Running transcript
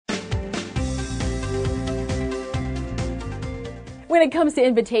When it comes to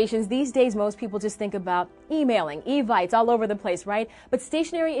invitations, these days most people just think about emailing, evites all over the place, right? But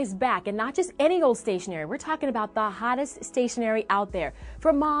stationery is back, and not just any old stationery. We're talking about the hottest stationery out there.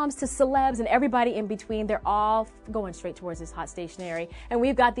 From moms to celebs and everybody in between, they're all going straight towards this hot stationery. And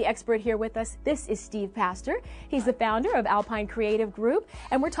we've got the expert here with us. This is Steve Pastor. He's the founder of Alpine Creative Group,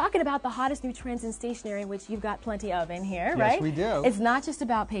 and we're talking about the hottest new trends in stationery, which you've got plenty of in here, right? Yes, we do. It's not just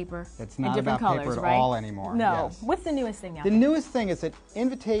about paper. It's not different about colors, paper at right? all anymore. No. Yes. What's the newest thing out The there? newest thing is that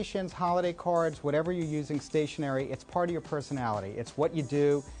invitations, holiday cards, whatever you're using, stationery, it's part of your personality. It's what you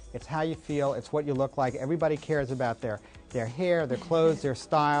do, it's how you feel, it's what you look like. Everybody cares about their hair, their clothes, their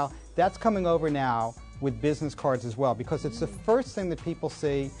style. That's coming over now with business cards as well, because it's the first thing that people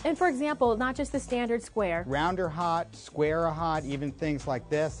see. And for example, not just the standard square. Round are hot, square are hot, even things like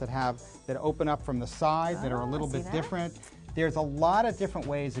this that open up from the side that are a little bit different. There's a lot of different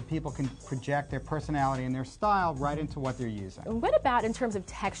ways that people can project their personality and their style right into what they're using. What about in terms of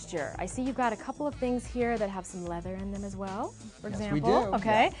texture? I see you've got a couple of things here that have some leather in them as well, for example. Yes, we do.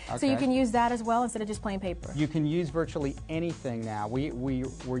 Okay. Yeah. So you can use that as well instead of just plain paper. You can use virtually anything now.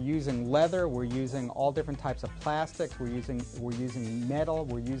 We're using leather, we're using all different types of plastics, we're using metal,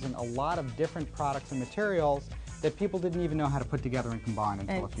 we're using a lot of different products and materials that people didn't even know how to put together and combine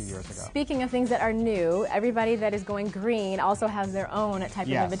until a few years ago. Speaking of things that are new, everybody that is going green also has their own type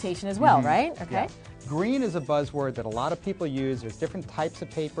of invitation as well, right? Okay. Yeah. Green is a buzzword that a lot of people use. There's different types of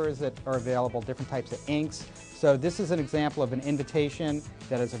papers that are available, different types of inks. So this is an example of an invitation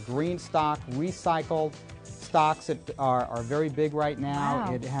that is a green stock, recycled stocks that are very big right now.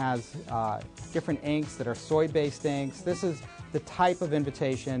 Wow. It has different inks that are soy-based inks. This is the type of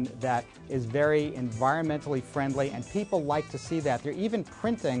invitation that is very environmentally friendly, and people like to see that. They're even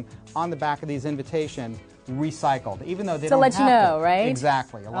printing on the back of these invitations recycled, even though they don't have to. To let you know, right?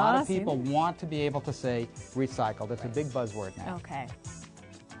 Exactly. A lot of people want to be able to say recycled. It's a big buzzword now. Okay.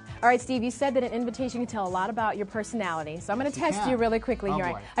 All right, Steve, you said that an invitation can tell a lot about your personality, so I'm going to test you really quickly here.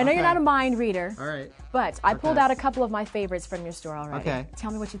 Boy. I know you're not a mind reader, All right. but I pulled out a couple of my favorites from your store already. Okay.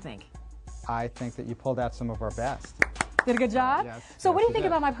 Tell me what you think. I think that you pulled out some of our best. Did a good job? Yes, so what do you you think did.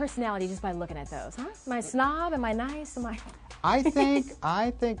 about my personality just by looking at those, huh? Am I a snob? Am I nice? Am I... I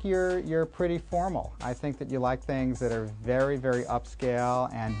think you're pretty formal. I think that you like things that are very, very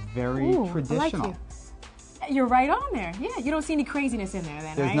upscale and very traditional. I like you. You're right on there. Yeah, you don't see any craziness in there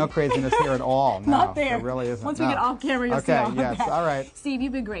then, There's right? no craziness here at all. No, Not there. There really isn't. Once we get off camera, you'll see all yes, that. all right. Steve,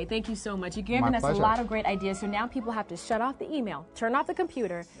 you've been great. Thank you so much. You've given us a lot of great ideas. So now people have to shut off the email, turn off the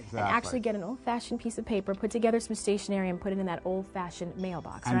computer, and actually get an old-fashioned piece of paper, put together some stationery, and put it in that old-fashioned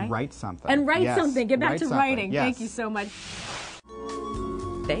mailbox, right? And write something. And write something. Get back to something. writing. Yes. Thank you so much.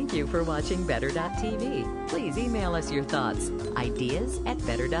 Thank you for watching Better.tv. Please email us your thoughts, ideas at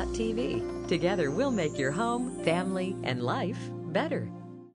Better.tv. Together we'll make your home, family, and life better.